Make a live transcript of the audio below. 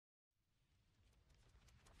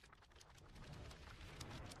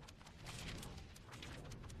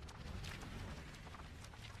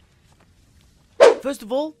First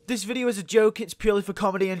of all, this video is a joke, it's purely for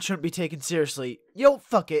comedy and shouldn't be taken seriously. Yo,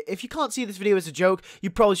 fuck it, if you can't see this video as a joke,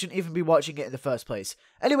 you probably shouldn't even be watching it in the first place.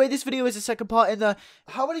 Anyway, this video is the second part in the...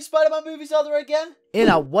 How many Spider-Man movies are there again? In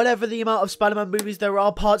our whatever the amount of Spider-Man movies there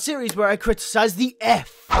are part series where I criticize the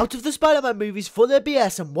F out of the Spider-Man movies for their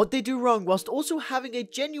BS and what they do wrong, whilst also having a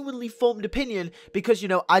genuinely formed opinion because, you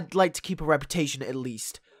know, I'd like to keep a reputation at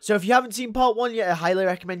least. So if you haven't seen part 1 yet, I highly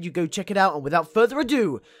recommend you go check it out, and without further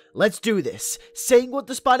ado, let's do this. Saying what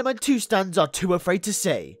the Spider-Man 2 stands are too afraid to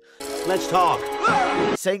say. Let's talk.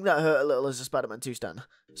 Saying that hurt a little as a Spider-Man 2 stan.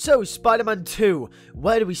 So, Spider-Man 2,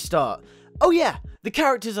 where do we start? Oh yeah, the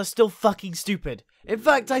characters are still fucking stupid. In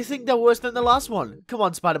fact, I think they're worse than the last one. Come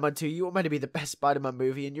on, Spider-Man 2, you were meant to be the best Spider-Man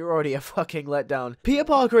movie and you're already a fucking letdown. Peter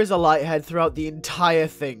Parker is a lighthead throughout the entire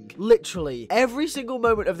thing. Literally, every single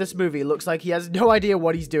moment of this movie looks like he has no idea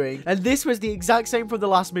what he's doing. And this was the exact same from the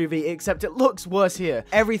last movie, except it looks worse here.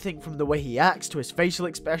 Everything from the way he acts to his facial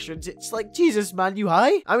expressions, it's like, Jesus man, you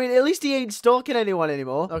high? I mean, at least he ain't stalking anyone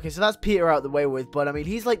anymore. Okay, so that's Peter out the way with, but I mean,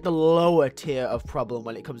 he's like the lower tier of problem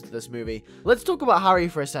when it comes to this movie. Let's talk about Harry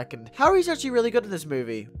for a second. Harry's actually really good in this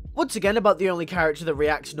movie. Once again, about the only character that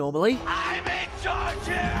reacts normally. I'm in charge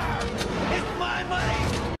here. It's my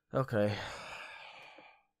money. Okay.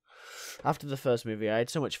 After the first movie, I had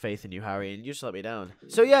so much faith in you, Harry, and you just let me down.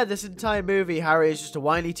 So yeah, this entire movie, Harry is just a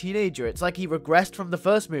whiny teenager. It's like he regressed from the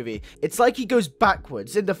first movie. It's like he goes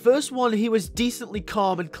backwards. In the first one, he was decently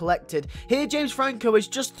calm and collected. Here, James Franco is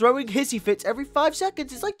just throwing hissy fits every 5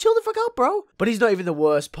 seconds. It's like, chill the fuck out, bro. But he's not even the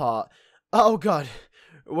worst part. Oh god.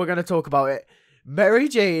 We're gonna talk about it. Mary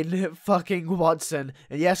Jane fucking Watson,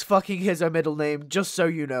 and yes, fucking is her middle name, just so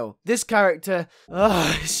you know. This character,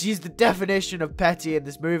 she's the definition of petty in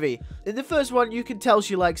this movie. In the first one, you can tell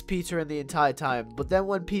she likes Peter in the entire time, but then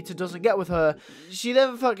when Peter doesn't get with her, she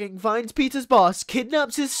then fucking finds Peter's boss,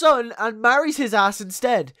 kidnaps his son, and marries his ass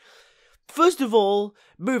instead. First of all,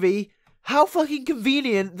 movie, how fucking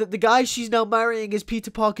convenient that the guy she's now marrying is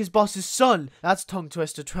Peter Parker's boss's son. That's tongue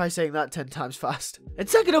twister, try saying that 10 times fast. And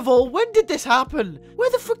second of all, when did this happen?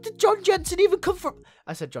 Where the fuck did John Jensen even come from?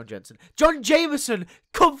 I said John Jensen. John Jameson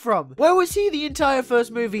come from? Where was he the entire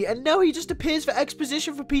first movie? And now he just appears for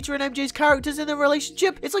exposition for Peter and MJ's characters in their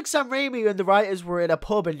relationship? It's like Sam Raimi and the writers were in a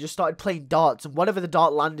pub and just started playing darts, and whatever the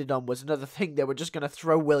dart landed on was another thing they were just gonna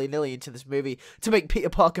throw willy-nilly into this movie to make Peter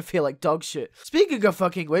Parker feel like dog shit. Speaking of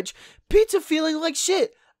fucking which, Peter feeling like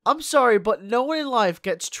shit. I'm sorry, but no one in life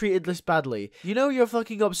gets treated this badly. You know you're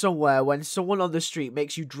fucking up somewhere when someone on the street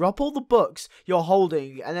makes you drop all the books you're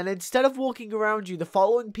holding, and then instead of walking around you, the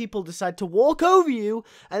following people decide to walk over you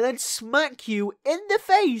and then smack you in the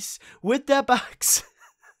face with their backs.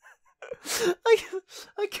 I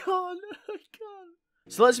can't.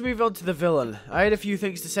 So let's move on to the villain. I had a few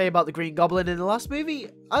things to say about the Green Goblin in the last movie.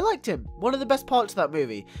 I liked him. One of the best parts of that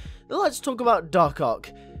movie. Now let's talk about Doc Ock.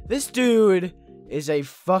 This dude is a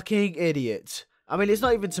fucking idiot. I mean, it's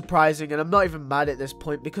not even surprising, and I'm not even mad at this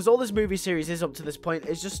point, because all this movie series is up to this point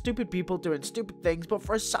is just stupid people doing stupid things, but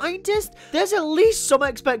for a scientist, there's at least some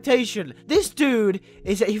expectation. This dude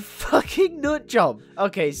is a fucking nut job.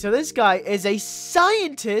 Okay, so this guy is a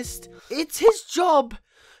scientist. It's his job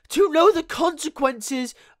to know the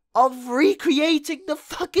consequences of recreating the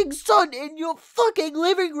fucking sun in your fucking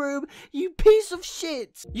living room, you piece of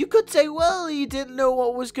shit. You could say, well, he didn't know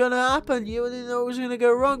what was gonna happen, you didn't know what was gonna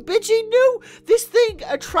go wrong. Bitch, he knew this thing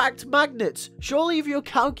attracts magnets. Surely if you're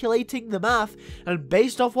calculating the math, and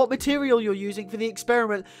based off what material you're using for the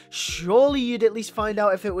experiment, surely you'd at least find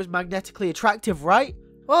out if it was magnetically attractive, right?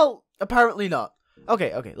 Well, apparently not.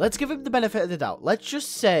 Okay, let's give him the benefit of the doubt. Let's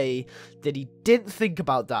just say that he didn't think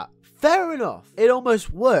about that. Fair enough. It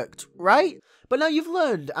almost worked, right? But now you've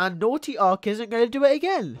learned, and Naughty Ark isn't going to do it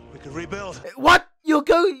again. We can rebuild. What? You're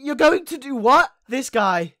going to do what? This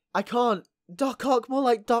guy. I can't. Doc Ock, more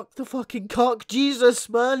like Doc the fucking cock. Jesus,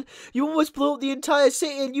 man. You almost blew up the entire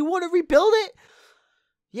city and you want to rebuild it?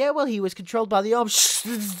 Yeah, well, he was controlled by the arm. Shh,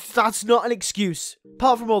 that's not an excuse.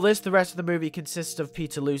 Apart from all this, the rest of the movie consists of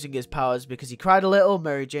Peter losing his powers because he cried a little,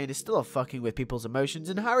 Mary Jane is still fucking with people's emotions,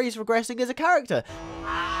 and Harry's regressing as a character.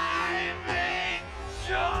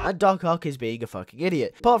 And Doc Ock is being a fucking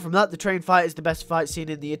idiot. Apart from that, the train fight is the best fight scene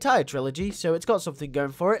in the entire trilogy, so it's got something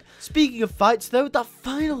going for it. Speaking of fights though, that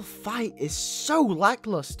final fight is so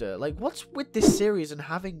lackluster. Like, what's with this series and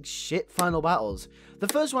having shit final battles? The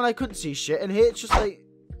first one I couldn't see shit, and here it's just like...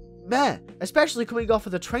 meh, especially coming off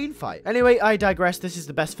of the train fight. Anyway, I digress. This is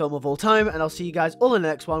the best film of all time, and I'll see you guys all in the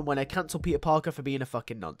next one when I cancel Peter Parker for being a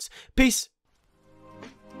fucking nonce. Peace.